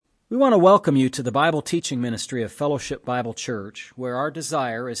We want to welcome you to the Bible teaching ministry of Fellowship Bible Church, where our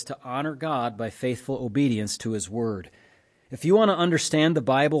desire is to honor God by faithful obedience to His Word. If you want to understand the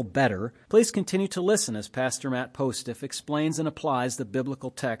Bible better, please continue to listen as Pastor Matt Postiff explains and applies the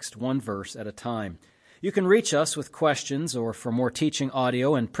biblical text one verse at a time. You can reach us with questions or for more teaching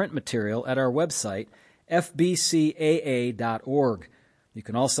audio and print material at our website, fbcaa.org. You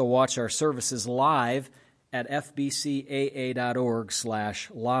can also watch our services live at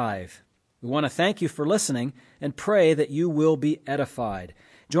fbcaa.org/live. We want to thank you for listening and pray that you will be edified.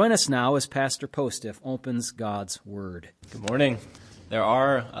 Join us now as Pastor Postiff opens God's Word. Good morning. There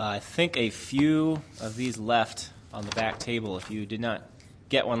are, I think, a few of these left on the back table. If you did not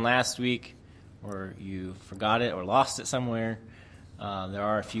get one last week, or you forgot it or lost it somewhere, there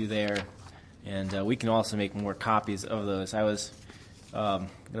are a few there, and we can also make more copies of those. I was I'm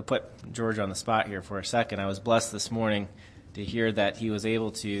going to put George on the spot here for a second. I was blessed this morning to hear that he was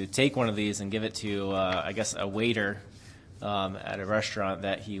able to take one of these and give it to, I guess, a waiter at a restaurant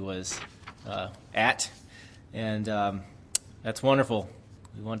that he was at. And that's wonderful.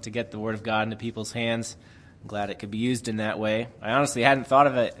 We want to get the Word of God into people's hands. I'm glad it could be used in that way. I honestly hadn't thought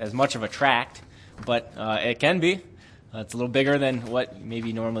of it as much of a tract, but it can be. It's a little bigger than what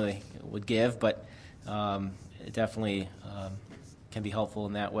maybe normally would give, but it definitely can be helpful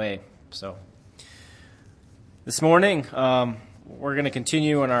in that way. So this morning, we're going to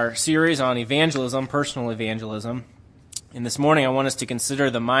continue in our series on evangelism, personal evangelism. And this morning, I want us to consider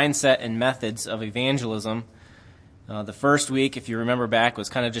the mindset and methods of evangelism. The first week, if you remember back, was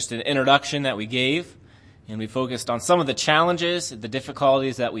kind of just an introduction that we gave, and we focused on some of the challenges, the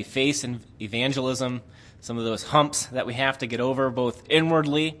difficulties that we face in evangelism, some of those humps that we have to get over, both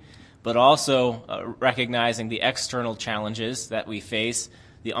inwardly but also recognizing the external challenges that we face,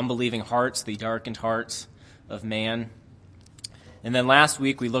 the unbelieving hearts, the darkened hearts of man. And then last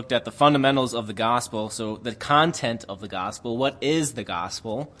week we looked at the fundamentals of the gospel, so the content of the gospel. What is the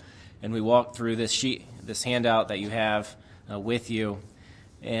gospel? And we walked through this sheet, this handout that you have with you.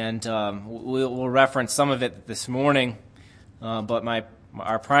 And we'll reference some of it this morning, but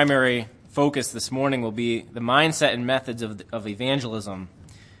our primary focus this morning will be the mindset and methods of evangelism.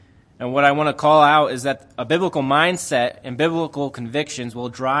 And what I want to call out is that a biblical mindset and biblical convictions will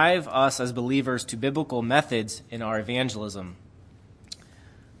drive us as believers to biblical methods in our evangelism.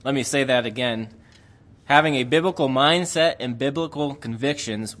 Let me say that again. Having a biblical mindset and biblical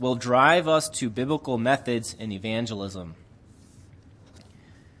convictions will drive us to biblical methods in evangelism.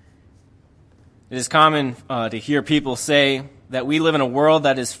 It is common to hear people say that we live in a world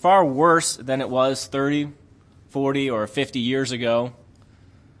that is far worse than it was 30, 40, or 50 years ago.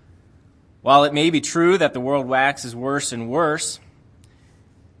 While it may be true that the world waxes worse and worse,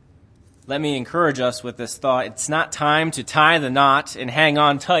 let me encourage us with this thought. It's not time to tie the knot and hang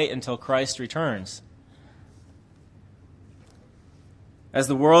on tight until Christ returns. As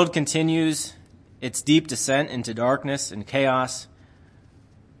the world continues its deep descent into darkness and chaos,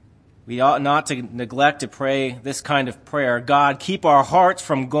 we ought not to neglect to pray this kind of prayer. God, keep our hearts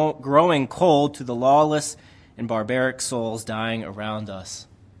from growing cold to the lawless and barbaric souls dying around us.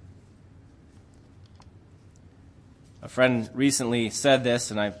 A friend recently said this,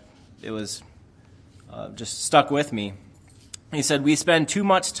 and it was just stuck with me. He said, "We spend too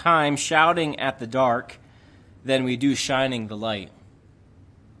much time shouting at the dark than we do shining the light."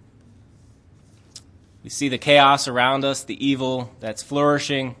 We see the chaos around us, the evil that's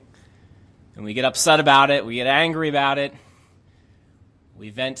flourishing, and we get upset about it, we get angry about it, we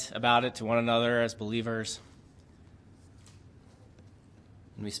vent about it to one another as believers.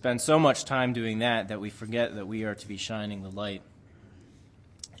 And we spend so much time doing that we forget that we are to be shining the light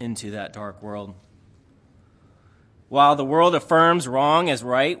into that dark world. While the world affirms wrong as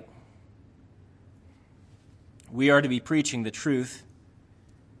right, we are to be preaching the truth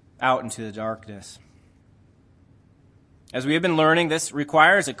out into the darkness. As we have been learning, this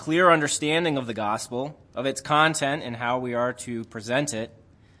requires a clear understanding of the gospel, of its content, and how we are to present it.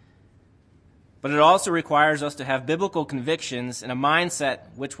 But it also requires us to have biblical convictions and a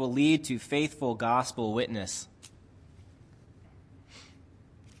mindset which will lead to faithful gospel witness.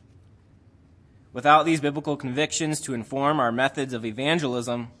 Without these biblical convictions to inform our methods of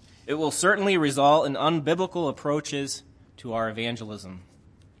evangelism, it will certainly result in unbiblical approaches to our evangelism.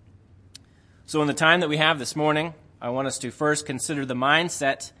 So in the time that we have this morning, I want us to first consider the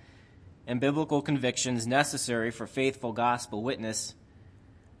mindset and biblical convictions necessary for faithful gospel witness.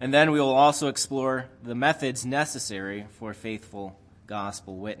 And then we will also explore the methods necessary for faithful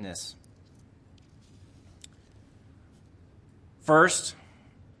gospel witness. First,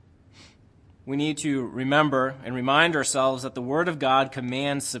 we need to remember and remind ourselves that the Word of God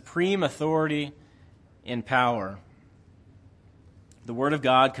commands supreme authority and power. The Word of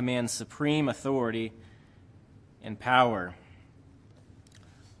God commands supreme authority and power.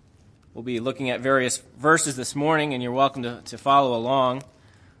 We'll be looking at various verses this morning, and you're welcome to follow along.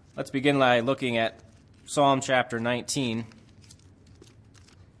 Let's begin by looking at Psalm chapter 19.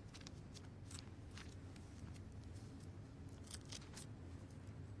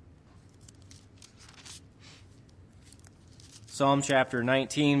 Psalm chapter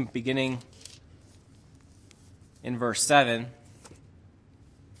 19, beginning in verse 7.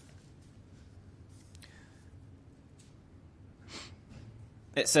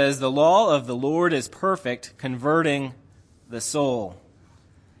 It says, "The law of the Lord is perfect, converting the soul.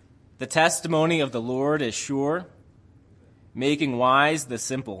 The testimony of the Lord is sure, making wise the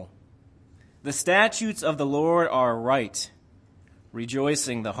simple. The statutes of the Lord are right,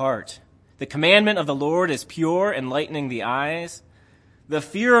 rejoicing the heart. The commandment of the Lord is pure, enlightening the eyes. The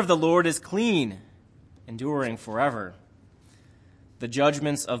fear of the Lord is clean, enduring forever. The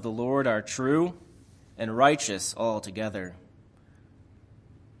judgments of the Lord are true and righteous altogether.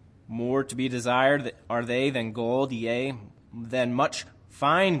 More to be desired are they than gold, yea, than much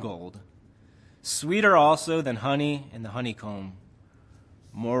fine gold. Sweeter also than honey and the honeycomb.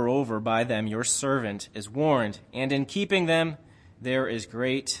 Moreover, by them your servant is warned, and in keeping them there is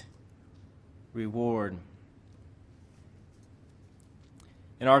great reward."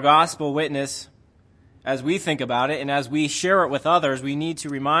 In our gospel witness, as we think about it and as we share it with others, we need to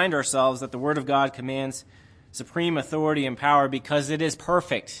remind ourselves that the Word of God commands supreme authority and power because it is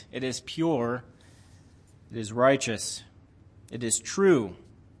perfect, it is pure, it is righteous, it is true.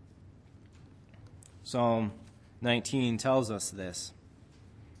 Psalm 19 tells us this.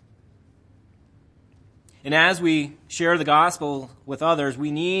 And as we share the gospel with others,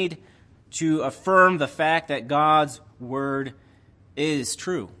 we need to affirm the fact that God's word is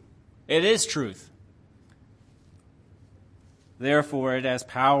true. It is truth. Therefore, it has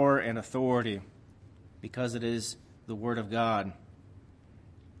power and authority because it is the word of God.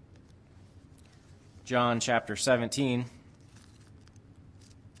 John chapter 17,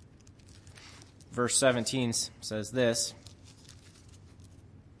 verse 17 says this,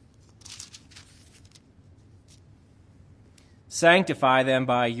 "Sanctify them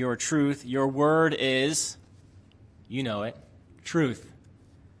by your truth. Your word is," you know it, truth.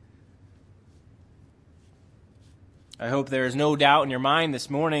 I hope there is no doubt in your mind this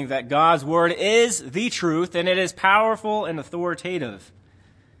morning that God's word is the truth and it is powerful and authoritative.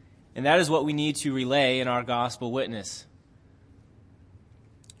 And that is what we need to relay in our gospel witness.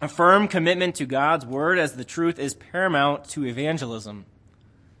 A firm commitment to God's word as the truth is paramount to evangelism.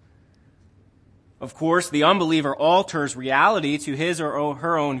 Of course, the unbeliever alters reality to his or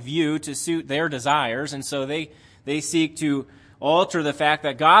her own view to suit their desires, and so they seek to alter the fact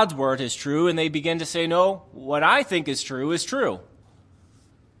that God's word is true, and they begin to say, no, what I think is true is true.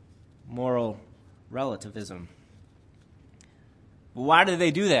 Moral relativism. But why do they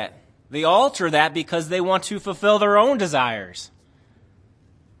do that? They alter that because they want to fulfill their own desires.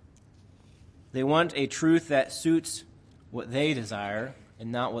 They want a truth that suits what they desire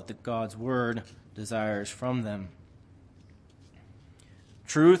and not what God's word desires from them.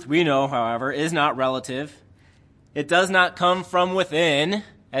 Truth, we know, however, is not relative. It does not come from within,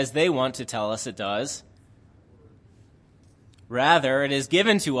 as they want to tell us it does. Rather, it is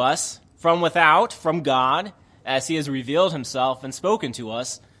given to us from without, from God, as he has revealed himself and spoken to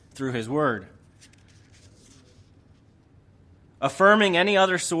us through his word. Affirming any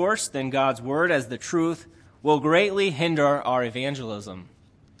other source than God's word as the truth will greatly hinder our evangelism.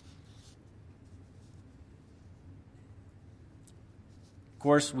 Of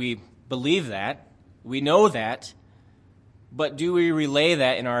course, we believe that. We know that. But do we relay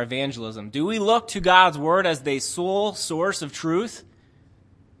that in our evangelism? Do we look to God's word as the sole source of truth,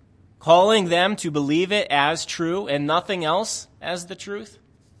 calling them to believe it as true and nothing else as the truth?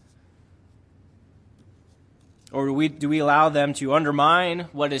 Or do we allow them to undermine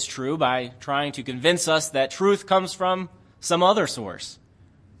what is true by trying to convince us that truth comes from some other source?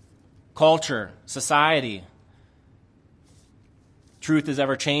 Culture, society. Truth is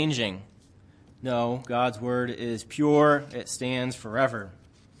ever changing. No, God's word is pure. It stands forever.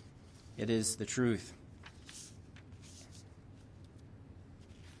 It is the truth.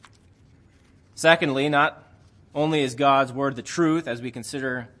 Secondly, not only is God's word the truth, as we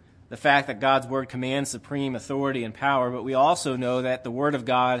consider the fact that God's word commands supreme authority and power, but we also know that the word of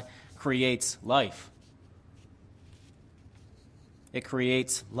God creates life. It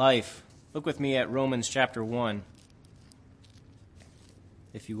creates life. Look with me at Romans chapter 1,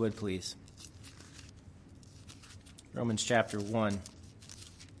 if you would, please. Romans chapter 1.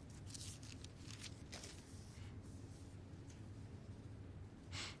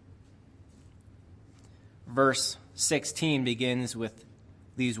 Verse 16 begins with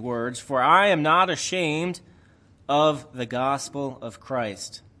these words, "For I am not ashamed of the gospel of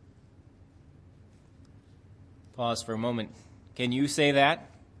Christ." Pause for a moment. Can you say that?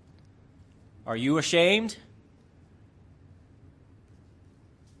 Are you ashamed?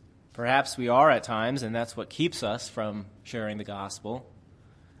 Perhaps we are at times, and that's what keeps us from sharing the gospel.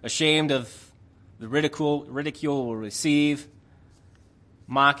 Ashamed of the ridicule we'll receive,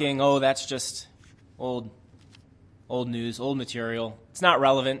 mocking, oh, that's just old news, old material. It's not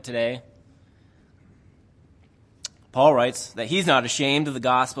relevant today. Paul writes that he's not ashamed of the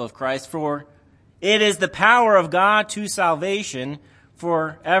gospel of Christ, for it is the power of God to salvation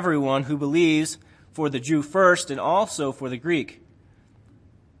for everyone who believes, for the Jew first and also for the Greek.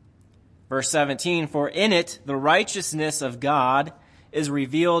 Verse 17, "For in it the righteousness of God is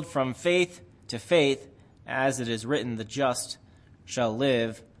revealed from faith to faith, as it is written, the just shall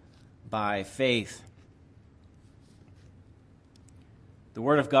live by faith." The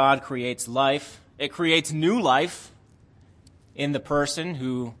Word of God creates life. It creates new life in the person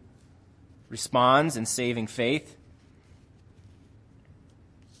who responds in saving faith.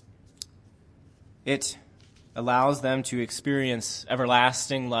 It allows them to experience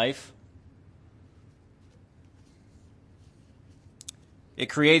everlasting life. It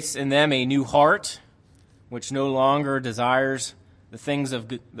creates in them a new heart, which no longer desires the things of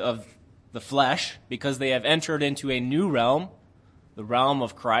the flesh, because they have entered into a new realm, the realm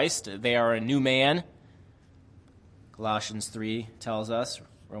of Christ. They are a new man. Colossians 3 tells us,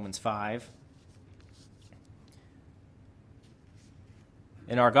 Romans 5.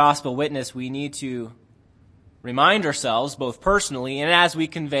 In our gospel witness, we need to remind ourselves, both personally and as we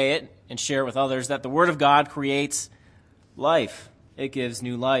convey it and share with others, that the Word of God creates life. It gives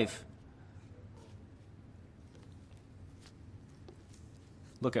new life.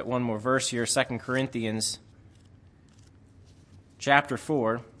 Look at one more verse here, 2 Corinthians chapter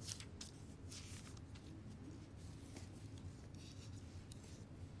 4.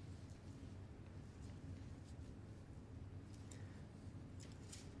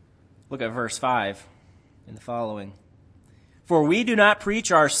 Look at verse 5 and the following. "For we do not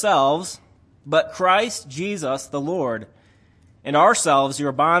preach ourselves, but Christ Jesus the Lord, and ourselves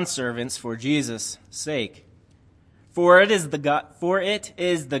your bondservants for Jesus' sake. For it is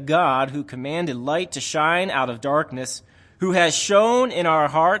the God who commanded light to shine out of darkness, who has shone in our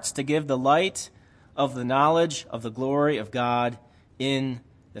hearts to give the light of the knowledge of the glory of God in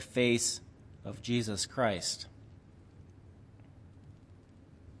the face of Jesus Christ."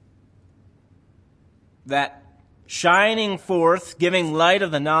 That shining forth, giving light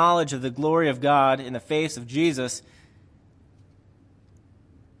of the knowledge of the glory of God in the face of Jesus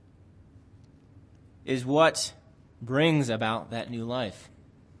is what brings about that new life.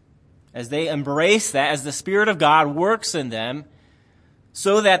 As they embrace that, as the Spirit of God works in them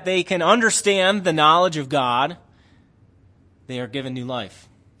so that they can understand the knowledge of God, they are given new life.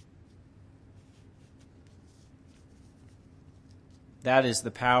 That is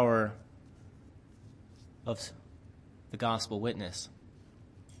the power of the gospel witness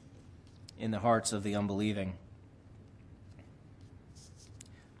in the hearts of the unbelieving.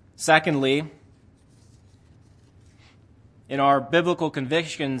 Secondly, in our biblical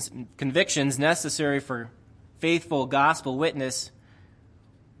convictions necessary for faithful gospel witness,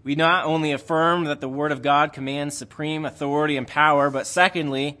 we not only affirm that the Word of God commands supreme authority and power, but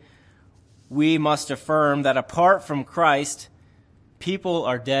secondly, we must affirm that apart from Christ, people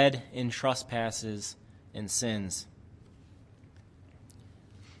are dead in trespasses and sins.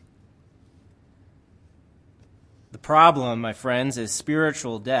 The problem, my friends, is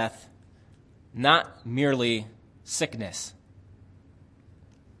spiritual death, not merely sickness.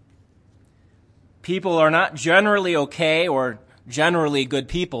 People are not generally okay or generally good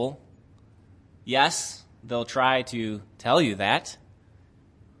people. Yes, they'll try to tell you that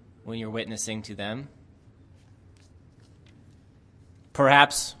when you're witnessing to them.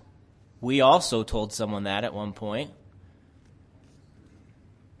 Perhaps we also told someone that at one point.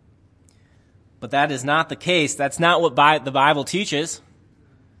 But that is not the case. That's not what the Bible teaches.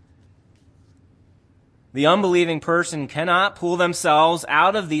 The unbelieving person cannot pull themselves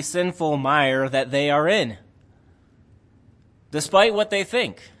out of the sinful mire that they are in, despite what they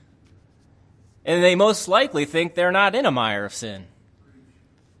think. And they most likely think they're not in a mire of sin.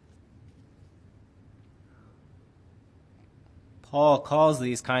 Paul calls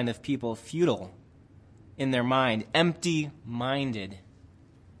these kind of people futile in their mind, empty-minded.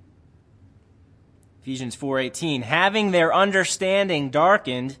 Ephesians 4:18, having their understanding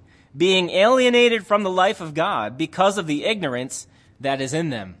darkened, being alienated from the life of God because of the ignorance that is in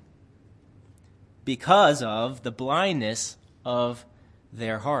them, because of the blindness of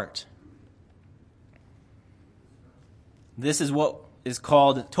their heart. This is what is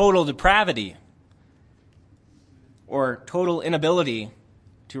called total depravity, or total inability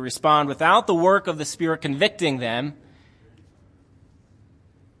to respond without the work of the Spirit convicting them,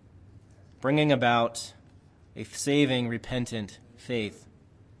 bringing about a saving, repentant faith.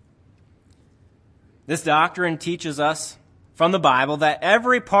 This doctrine teaches us from the Bible that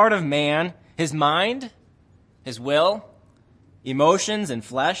every part of man, his mind, his will, emotions, and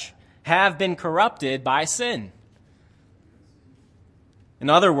flesh, have been corrupted by sin. In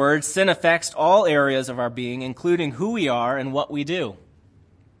other words, sin affects all areas of our being, including who we are and what we do.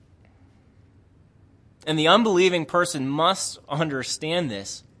 And the unbelieving person must understand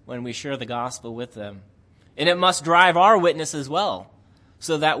this when we share the gospel with them. And it must drive our witness as well,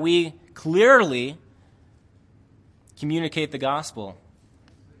 so that we clearly communicate the gospel,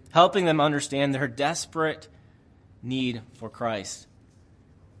 helping them understand their desperate need for Christ.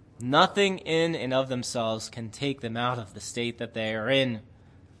 Nothing in and of themselves can take them out of the state that they are in.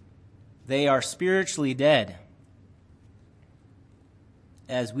 They are spiritually dead,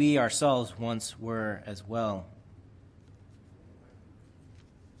 as we ourselves once were as well.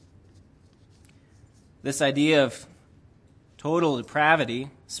 This idea of total depravity,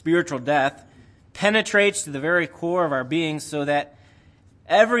 spiritual death, penetrates to the very core of our being so that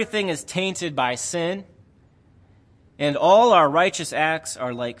everything is tainted by sin, and all our righteous acts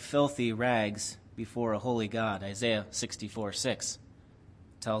are like filthy rags before a holy God. Isaiah 64:6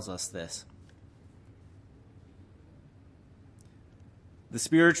 tells us this. The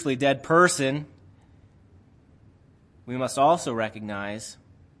spiritually dead person, we must also recognize,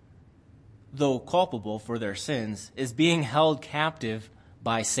 though culpable for their sins, is being held captive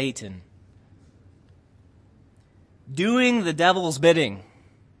by Satan, doing the devil's bidding.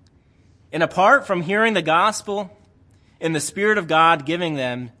 And apart from hearing the gospel and the Spirit of God giving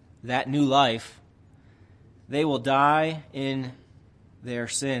them that new life, they will die in their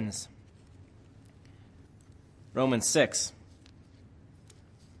sins. Romans 6.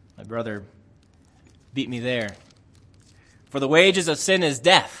 My brother beat me there. For the wages of sin is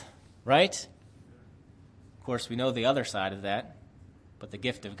death, right? Of course, we know the other side of that, but the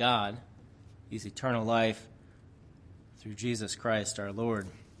gift of God is eternal life through Jesus Christ our Lord.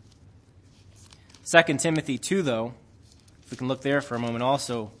 2 Timothy 2, though, if we can look there for a moment,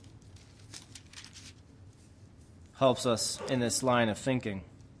 also helps us in this line of thinking.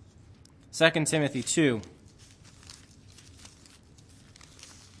 2 Timothy 2.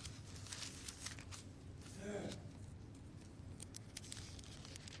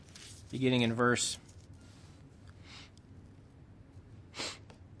 Beginning in verse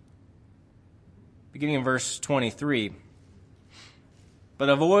 23. But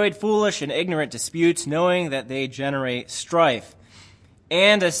avoid foolish and ignorant disputes, knowing that they generate strife.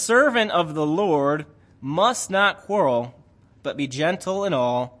 And a servant of the Lord must not quarrel, but be gentle in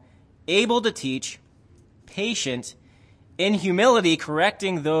all, able to teach, patient, in humility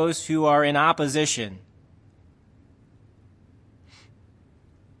correcting those who are in opposition.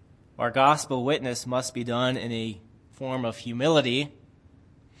 Our gospel witness must be done in a form of humility,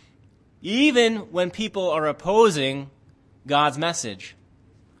 even when people are opposing God's message.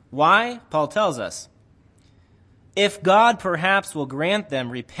 Why? Paul tells us, if God perhaps will grant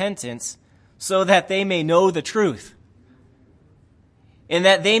them repentance so that they may know the truth, and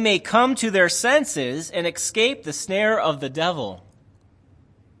that they may come to their senses and escape the snare of the devil.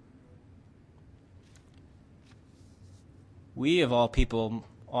 We, of all people,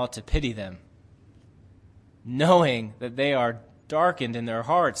 ought to pity them, knowing that they are darkened in their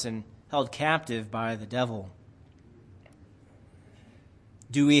hearts and held captive by the devil.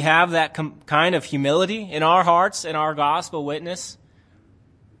 Do we have that kind of humility in our hearts in our gospel witness,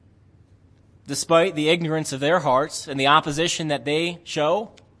 despite the ignorance of their hearts and the opposition that they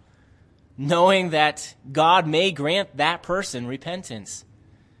show, knowing that God may grant that person repentance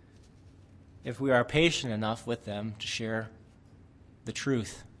if we are patient enough with them to share the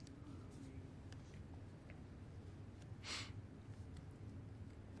truth?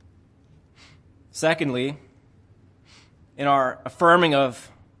 Secondly, in our affirming of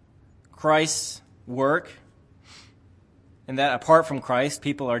Christ's work, and that apart from Christ,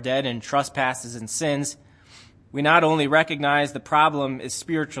 people are dead in trespasses and sins, we not only recognize the problem is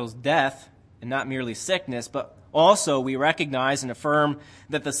spiritual death and not merely sickness, but also we recognize and affirm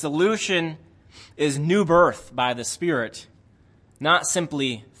that the solution is new birth by the Spirit, not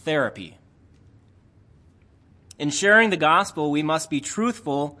simply therapy. In sharing the gospel, we must be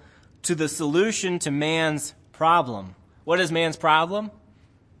truthful to the solution to man's problem. What is man's problem?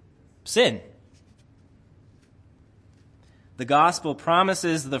 Sin. The gospel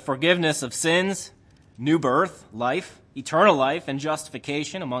promises the forgiveness of sins, new birth, life, eternal life, and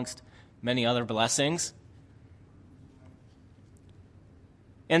justification, amongst many other blessings.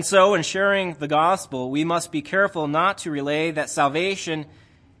 And so, in sharing the gospel, we must be careful not to relay that salvation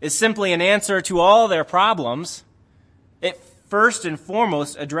is simply an answer to all their problems. It first and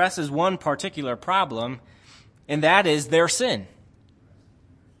foremost addresses one particular problem, and that is their sin.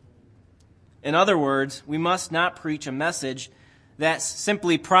 In other words, we must not preach a message that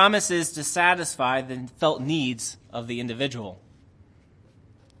simply promises to satisfy the felt needs of the individual.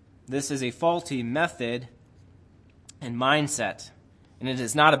 This is a faulty method and mindset, and it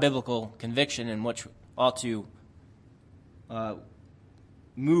is not a biblical conviction in which ought to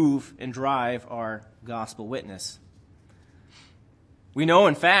move and drive our gospel witness. We know,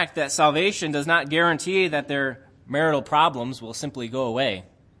 in fact, that salvation does not guarantee that their marital problems will simply go away.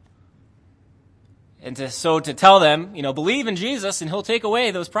 And to tell them, believe in Jesus and he'll take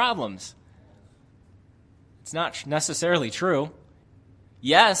away those problems. It's not necessarily true.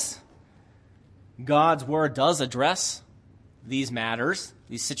 Yes, God's word does address these matters,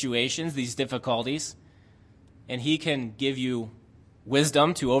 these situations, these difficulties, and he can give you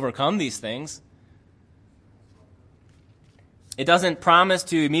wisdom to overcome these things. It doesn't promise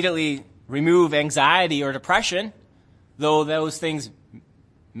to immediately remove anxiety or depression, though those things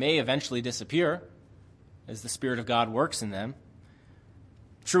may eventually disappear as the Spirit of God works in them.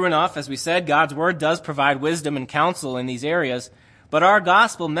 True enough, as we said, God's word does provide wisdom and counsel in these areas, but our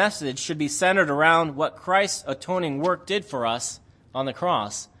gospel message should be centered around what Christ's atoning work did for us on the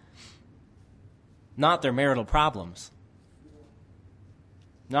cross, not their marital problems,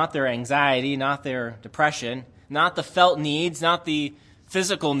 not their anxiety, not their depression, not the felt needs, not the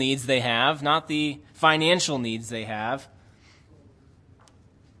physical needs they have, not the financial needs they have.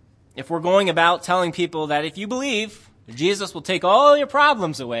 If we're going about telling people that if you believe, Jesus will take all your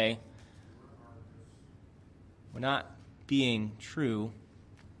problems away, we're not being true.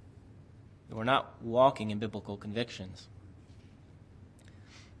 We're not walking in biblical convictions.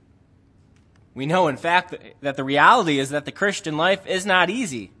 We know, in fact, that the reality is that the Christian life is not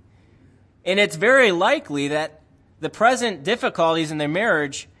easy. And it's very likely that the present difficulties in their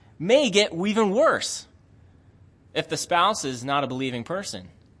marriage may get even worse if the spouse is not a believing person.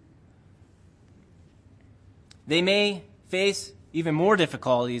 They may face even more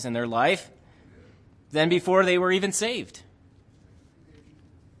difficulties in their life than before they were even saved.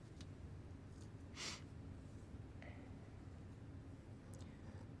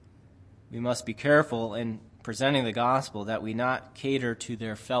 We must be careful in presenting the gospel that we not cater to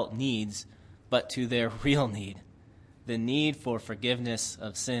their felt needs, but to their real need, the need for forgiveness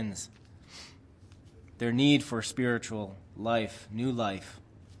of sins, their need for spiritual life, new life.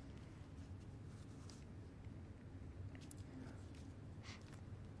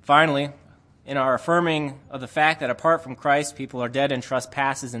 Finally, in our affirming of the fact that apart from Christ, people are dead in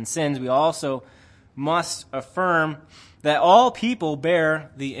trespasses and sins, we also must affirm that all people bear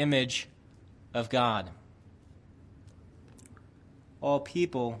the image of God. All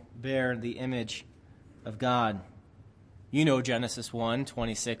people bear the image of God. You know Genesis 1,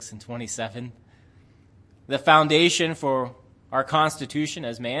 26 and 27. The foundation for our constitution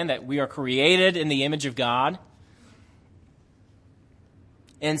as man, that we are created in the image of God.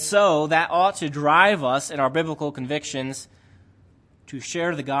 And so that ought to drive us in our biblical convictions to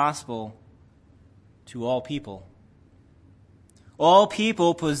share the gospel to all people. All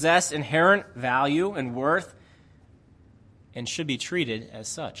people possess inherent value and worth and should be treated as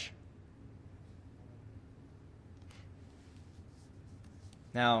such.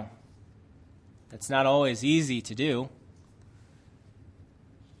 Now, that's not always easy to do.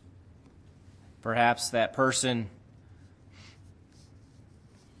 Perhaps that person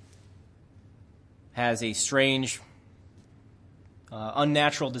has a strange,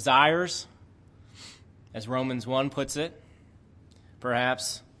 unnatural desires, as Romans 1 puts it.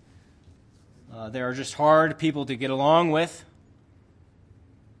 Perhaps they are just hard people to get along with.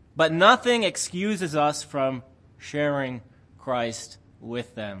 But nothing excuses us from sharing Christ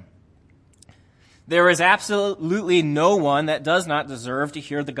with them. There is absolutely no one that does not deserve to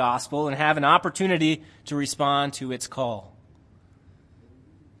hear the gospel and have an opportunity to respond to its call.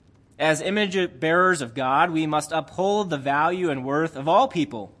 As image bearers of God, we must uphold the value and worth of all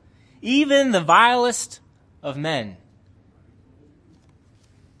people, even the vilest of men,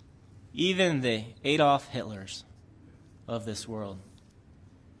 even the Adolf Hitlers of this world.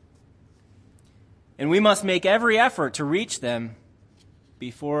 And we must make every effort to reach them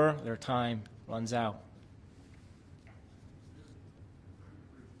before their time runs out.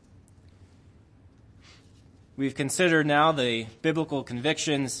 We've considered now the biblical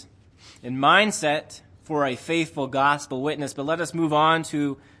convictions and mindset for a faithful gospel witness, but let us move on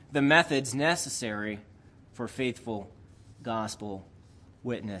to the methods necessary for faithful gospel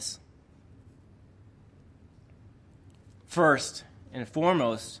witness. First and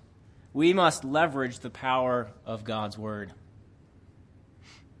foremost, we must leverage the power of God's Word.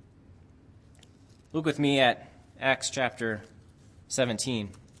 Look with me at Acts chapter 17.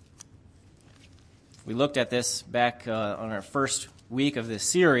 We looked at this back on our first week of this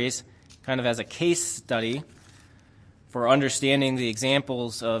series, kind of as a case study for understanding the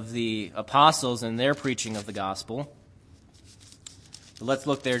examples of the apostles and their preaching of the gospel. But let's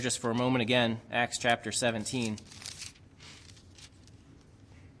look there just for a moment again, Acts chapter 17.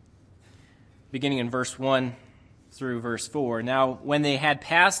 Beginning in verse 1 through verse 4. Now, when they had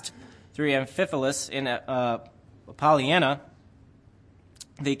passed through Amphipolis in Apollonia,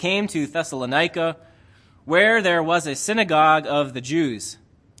 they came to Thessalonica, where there was a synagogue of the Jews.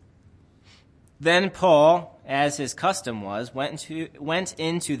 Then Paul, as his custom was, went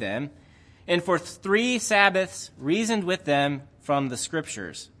into them, and for 3 Sabbaths reasoned with them from the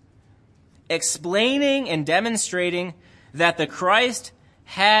Scriptures, explaining and demonstrating that the Christ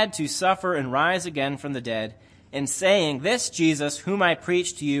had to suffer and rise again from the dead, and saying, "This Jesus, whom I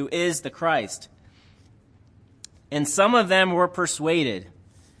preach to you, is the Christ." And some of them were persuaded,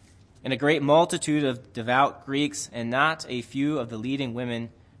 and a great multitude of devout Greeks, and not a few of the leading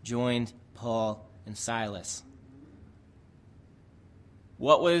women, joined Paul and Silas.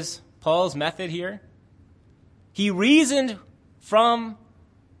 What was Paul's method here? He reasoned from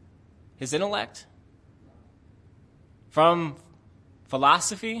his intellect, from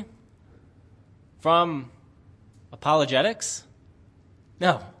philosophy, from apologetics?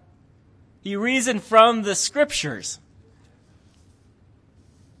 No. He reasoned from the Scriptures.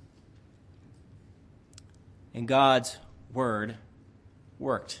 And God's Word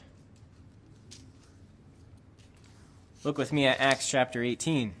worked. Look with me at Acts chapter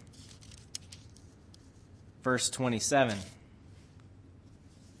 18, verse 27.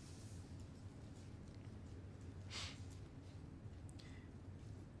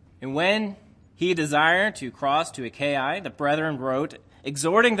 And when he desired to cross to Achaia, the brethren wrote,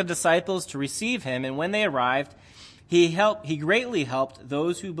 exhorting the disciples to receive him. And when they arrived, he greatly helped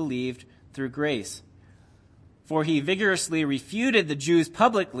those who believed through grace. For he vigorously refuted the Jews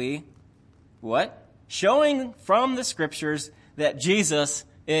publicly, what? Showing from the Scriptures that Jesus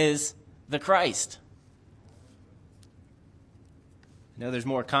is the Christ. I know there's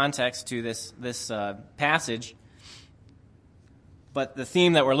more context to this passage, but the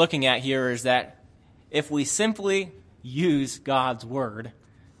theme that we're looking at here is that if we simply use God's Word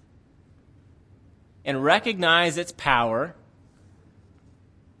and recognize its power,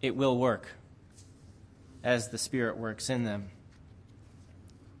 it will work as the Spirit works in them.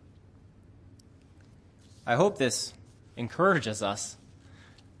 I hope this encourages us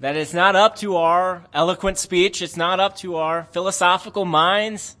that it's not up to our eloquent speech, it's not up to our philosophical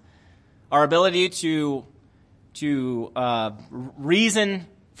minds, our ability to reason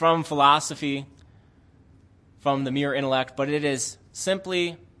from philosophy, from the mere intellect, but it is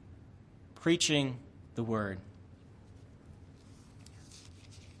simply preaching the Word.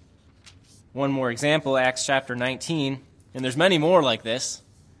 One more example, Acts chapter 19, and there's many more like this.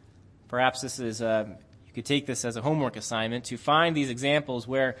 Perhaps this is you could take this as a homework assignment to find these examples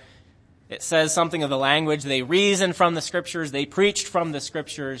where it says something of the language. They reasoned from the Scriptures. They preached from the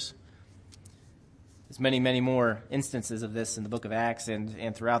Scriptures. There's many, many more instances of this in the book of Acts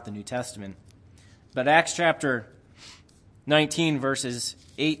and throughout the New Testament. But Acts chapter 19, verses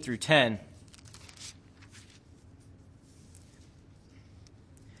 8 through 10.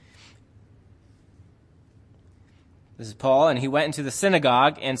 This is Paul, and he went into the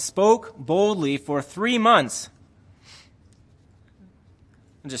synagogue and spoke boldly for 3 months.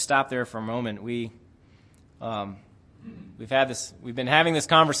 I'll just stop there for a moment. We've been having this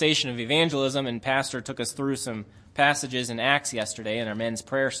conversation of evangelism, and Pastor took us through some passages in Acts yesterday in our men's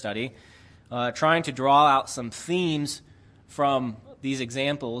prayer study, trying to draw out some themes from these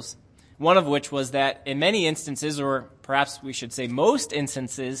examples, one of which was that in many instances, or perhaps we should say most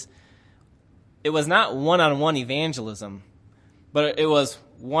instances, it was not one-on-one evangelism, but it was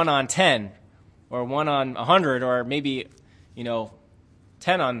 1 on 10, or 1 on 100, or maybe,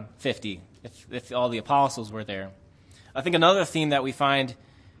 10 on 50, if all the apostles were there. I think another theme that we find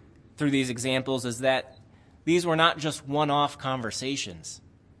through these examples is that these were not just one-off conversations.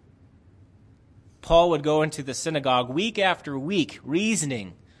 Paul would go into the synagogue week after week,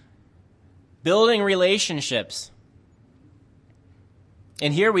 reasoning, building relationships.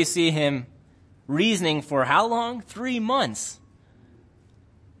 And here we see him reasoning for how long? 3 months.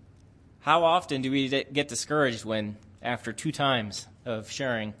 How often do we get discouraged when, after 2 times of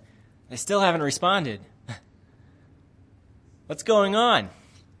sharing, they still haven't responded? What's going on?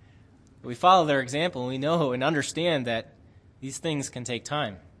 We follow their example, and we know and understand that these things can take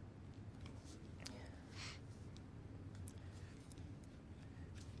time.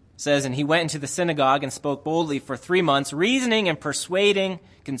 It says, and he went into the synagogue and spoke boldly for 3 months, reasoning and persuading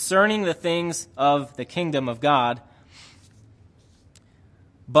concerning the things of the kingdom of God.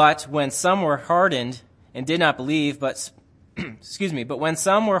 But when some were hardened and did not believe, but when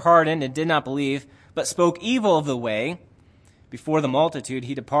some were hardened and did not believe, but spoke evil of the way before the multitude,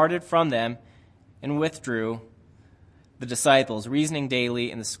 he departed from them and withdrew the disciples, reasoning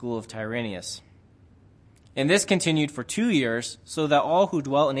daily in the school of Tyrannus. And this continued for 2 years, so that all who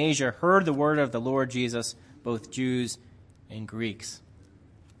dwelt in Asia heard the word of the Lord Jesus, both Jews and Greeks.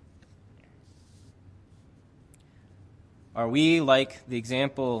 Are we, like the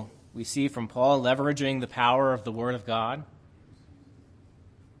example we see from Paul, leveraging the power of the Word of God?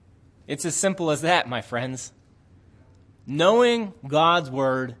 It's as simple as that, my friends. Knowing God's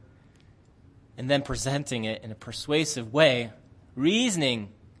Word and then presenting it in a persuasive way, reasoning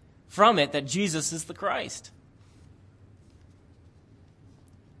from it that Jesus is the Christ.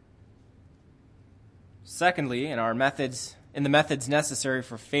 Secondly, in the methods necessary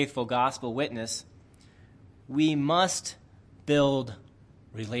for faithful gospel witness, we must build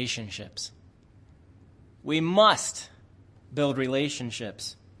relationships. We must build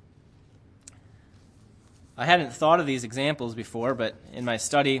relationships. I hadn't thought of these examples before, but in my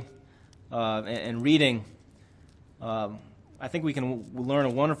study and reading, I think we can learn a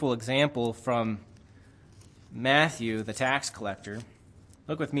wonderful example from Matthew, the tax collector.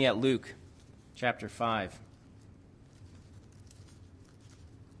 Look with me at Luke chapter 5.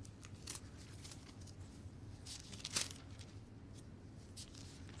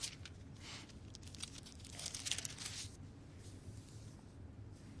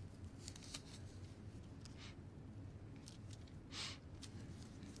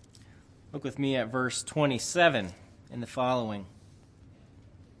 Look with me at verse 27 and the following.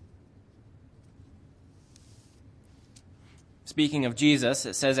 Speaking of Jesus,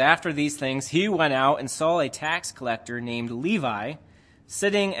 it says, after these things, he went out and saw a tax collector named Levi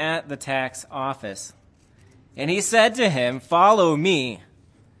sitting at the tax office. And he said to him, follow me.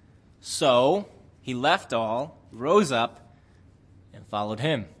 So he left all, rose up, and followed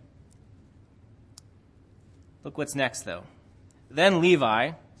him. Look what's next, though. Then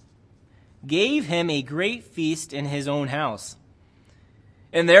Levi gave him a great feast in his own house.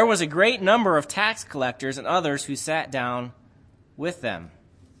 And there was a great number of tax collectors and others who sat down with them.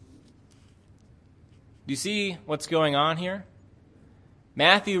 Do you see what's going on here?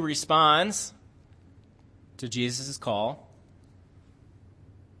 Matthew responds to Jesus' call,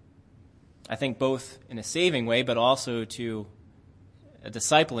 I think both in a saving way, but also to a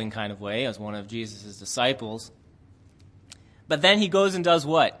discipling kind of way as one of Jesus' disciples. But then he goes and does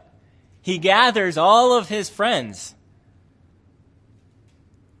what? He gathers all of his friends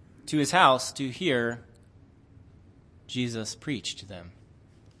to his house to hear Jesus preach to them.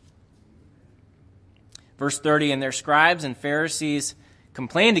 Verse 30, and their scribes and Pharisees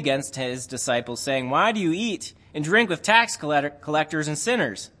complained against his disciples, saying, why do you eat and drink with tax collectors and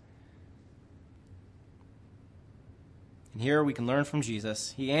sinners? And here we can learn from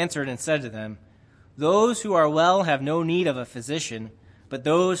Jesus. He answered and said to them, those who are well have no need of a physician, but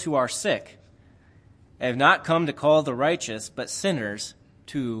those who are sick. I have not come to call the righteous, but sinners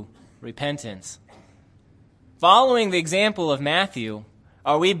to repentance. Following the example of Matthew,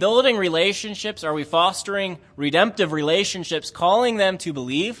 are we building relationships? Are we fostering redemptive relationships, calling them to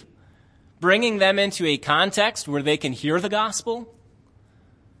believe, bringing them into a context where they can hear the gospel?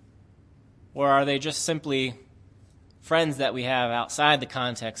 Or are they just simply friends that we have outside the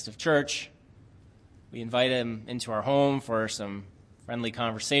context of church? We invite them into our home for some friendly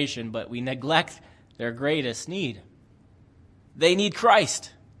conversation, but we neglect their greatest need. They need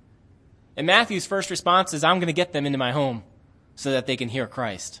Christ. And Matthew's first response is, I'm going to get them into my home so that they can hear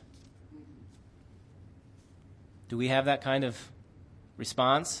Christ. Do we have that kind of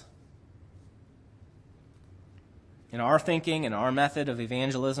response in our thinking, in our method of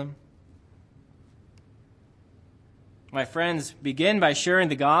evangelism? My friends, begin by sharing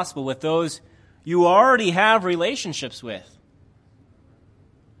the gospel with those you already have relationships with.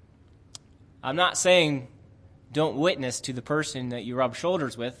 I'm not saying don't witness to the person that you rub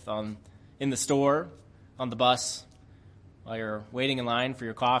shoulders with in the store, on the bus, while you're waiting in line for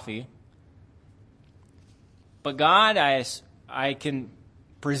your coffee. But God, I can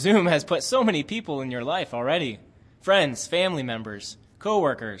presume, has put so many people in your life already. Friends, family members,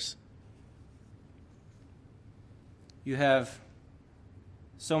 co-workers. You have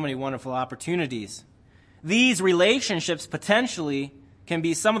so many wonderful opportunities. These relationships potentially can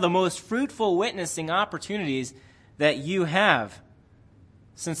be some of the most fruitful witnessing opportunities that you have,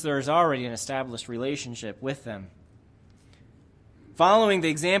 since there is already an established relationship with them. Following the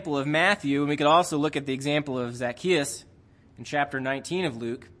example of Matthew, and we could also look at the example of Zacchaeus in chapter 19 of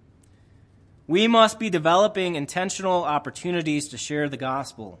Luke, we must be developing intentional opportunities to share the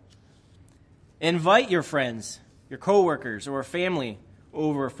gospel. Invite your friends, your coworkers, or family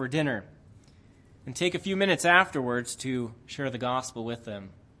over for dinner, and take a few minutes afterwards to share the gospel with them.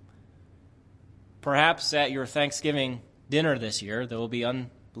 Perhaps at your Thanksgiving dinner this year, there will be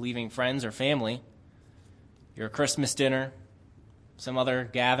unbelieving friends or family. Your Christmas dinner, some other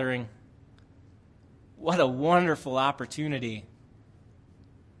gathering. What a wonderful opportunity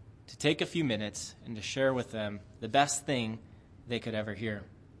to take a few minutes and to share with them the best thing they could ever hear.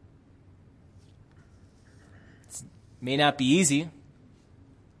 It may not be easy to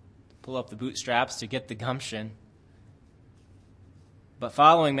pull up the bootstraps to get the gumption, but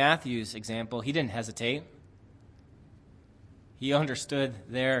following Matthew's example, he didn't hesitate. He understood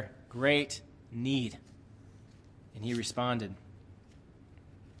their great need, and he responded.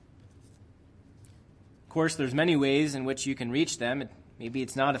 Of course, there's many ways in which you can reach them. Maybe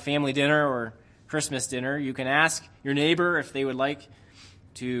it's not a family dinner or Christmas dinner. You can ask your neighbor if they would like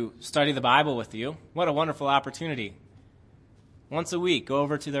to study the Bible with you. What a wonderful opportunity. Once a week, go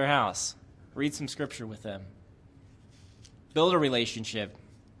over to their house, read some scripture with them. Build a relationship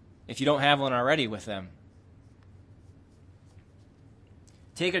if you don't have one already with them.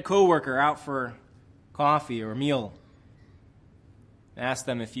 Take a coworker out for coffee or a meal. Ask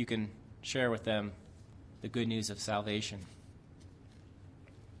them if you can share with them the good news of salvation.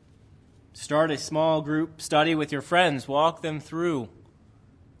 Start a small group study with your friends. Walk them through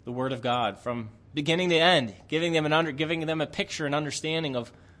the Word of God from beginning to end, giving them a picture and understanding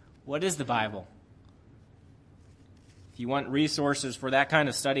of what is the Bible. If you want resources for that kind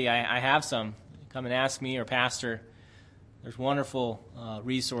of study, I have some. Come and ask me or Pastor. There's wonderful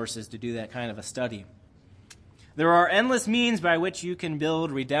resources to do that kind of a study. There are endless means by which you can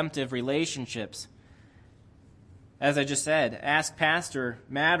build redemptive relationships. As I just said, ask Pastor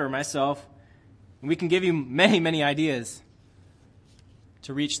Matt or myself, and we can give you many, many ideas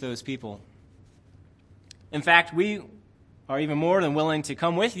to reach those people. In fact, we are even more than willing to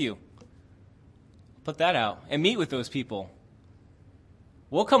come with you. Put that out and meet with those people.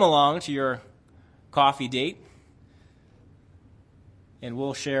 We'll come along to your coffee date, and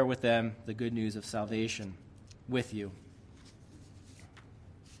we'll share with them the good news of salvation with you.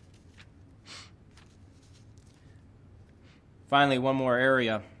 Finally, one more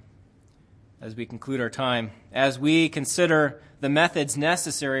area as we conclude our time. As we consider the methods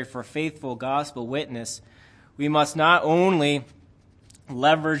necessary for faithful gospel witness, we must not only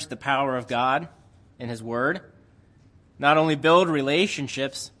leverage the power of God and His Word, not only build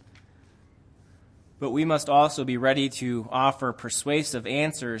relationships, but we must also be ready to offer persuasive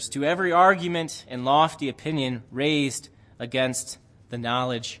answers to every argument and lofty opinion raised against the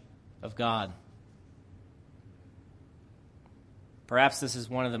knowledge of God. Perhaps this is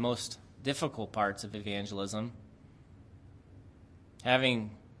one of the most difficult parts of evangelism,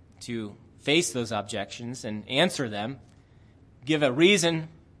 having to face those objections and answer them, give a reason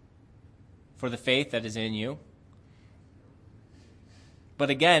for the faith that is in you. But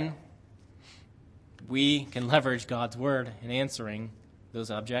again, we can leverage God's Word in answering those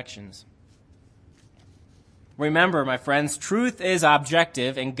objections. Remember, my friends, truth is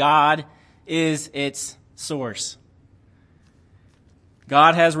objective and God is its source.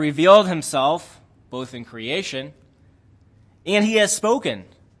 God has revealed Himself both in creation and He has spoken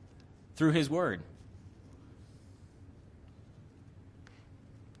through His Word.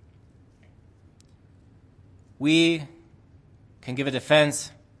 We can give a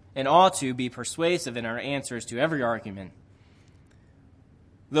defense and ought to be persuasive in our answers to every argument.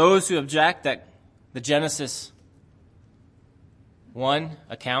 Those who object that the Genesis 1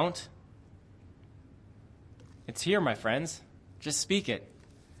 account, it's here, my friends. Just speak it.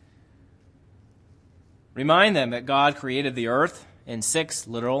 Remind them that God created the earth in 6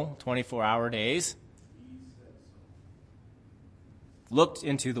 literal 24-hour days. Look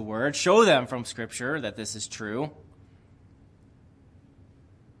into the Word. Show them from Scripture that this is true.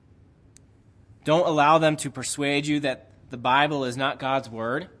 Don't allow them to persuade you that the Bible is not God's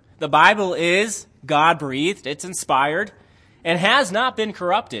Word. The Bible is God-breathed, it's inspired, and has not been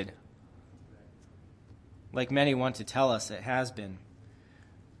corrupted, like many want to tell us it has been.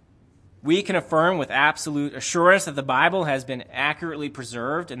 We can affirm with absolute assurance that the Bible has been accurately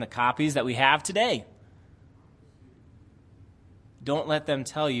preserved in the copies that we have today. Don't let them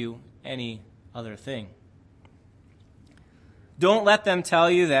tell you any other thing. Don't let them tell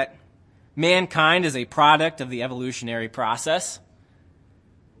you that mankind is a product of the evolutionary process.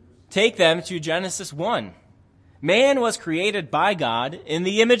 Take them to Genesis 1. Man was created by God in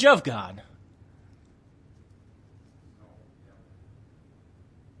the image of God.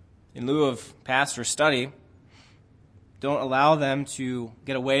 In lieu of pastor study, don't allow them to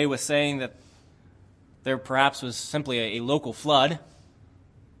get away with saying that there perhaps was simply a local flood.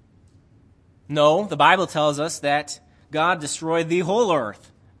 No, the Bible tells us that God destroyed the whole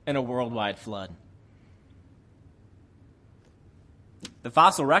earth in a worldwide flood. The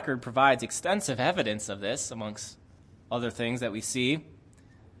fossil record provides extensive evidence of this, amongst other things that we see.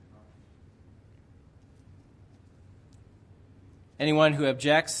 Anyone who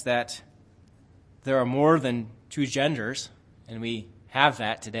objects that there are more than two genders, and we have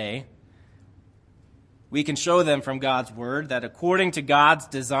that today, we can show them from God's word that according to God's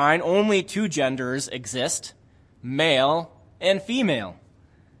design, only two genders exist, male and female.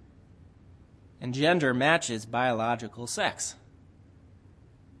 And gender matches biological sex.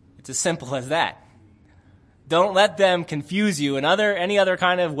 It's as simple as that. Don't let them confuse you in any other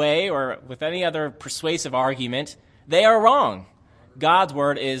kind of way or with any other persuasive argument. They are wrong. God's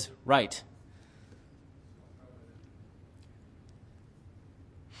word is right.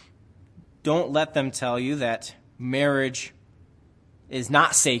 Don't let them tell you that marriage is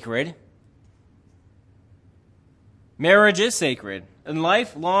not sacred. Marriage is sacred. A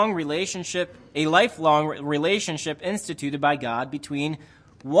lifelong relationship instituted by God between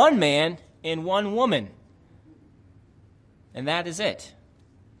one man and one woman. And that is it.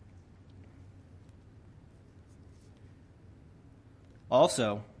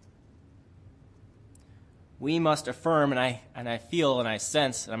 Also, we must affirm, and I feel and I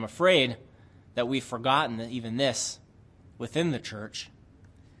sense, and I'm afraid that we've forgotten even this within the church,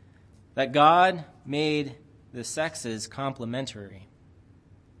 that God made the sexes complementary.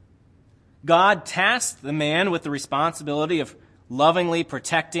 God tasked the man with the responsibility of lovingly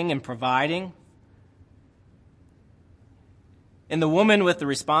protecting and providing, and the woman with the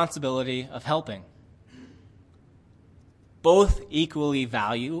responsibility of helping. Both equally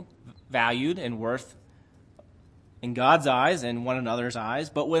valued and worth in God's eyes and one another's eyes,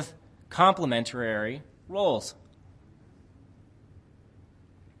 but with complementary roles.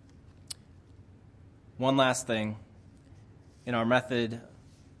 One last thing in our method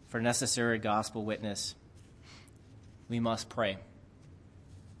for necessary gospel witness, we must pray.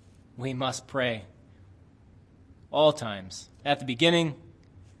 We must pray all times, at the beginning,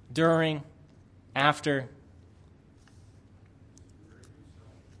 during, after.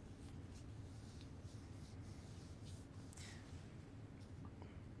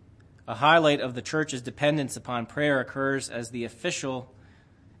 A highlight of the church's dependence upon prayer occurs as the official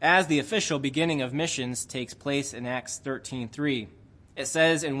beginning of missions takes place in Acts 13:3. It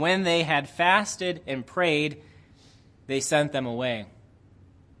says, "And when they had fasted and prayed, they sent them away."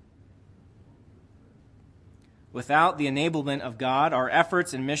 Without the enablement of God, our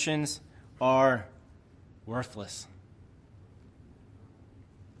efforts in missions are worthless.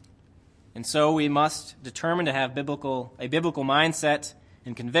 And so we must determine to have a biblical mindset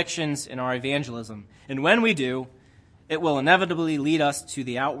and convictions in our evangelism. And when we do, it will inevitably lead us to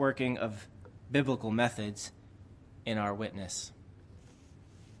the outworking of biblical methods in our witness.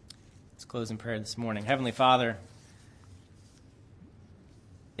 Let's close in prayer this morning. Heavenly Father,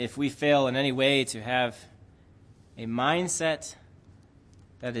 if we fail in any way to have a mindset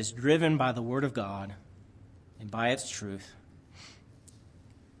that is driven by the Word of God and by its truth,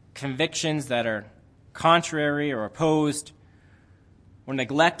 convictions that are contrary or opposed, or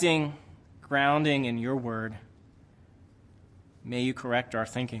neglecting grounding in your word, may you correct our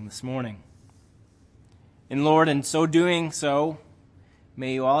thinking this morning. And Lord, in so doing so,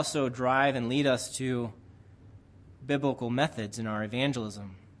 may you also drive and lead us to biblical methods in our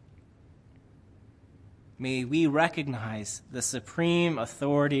evangelism. May we recognize the supreme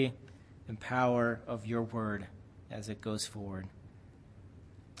authority and power of your word as it goes forward.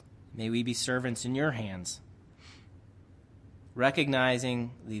 May we be servants in your hands,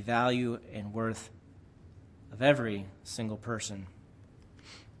 recognizing the value and worth of every single person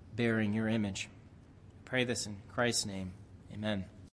bearing your image. I pray this in Christ's name. Amen.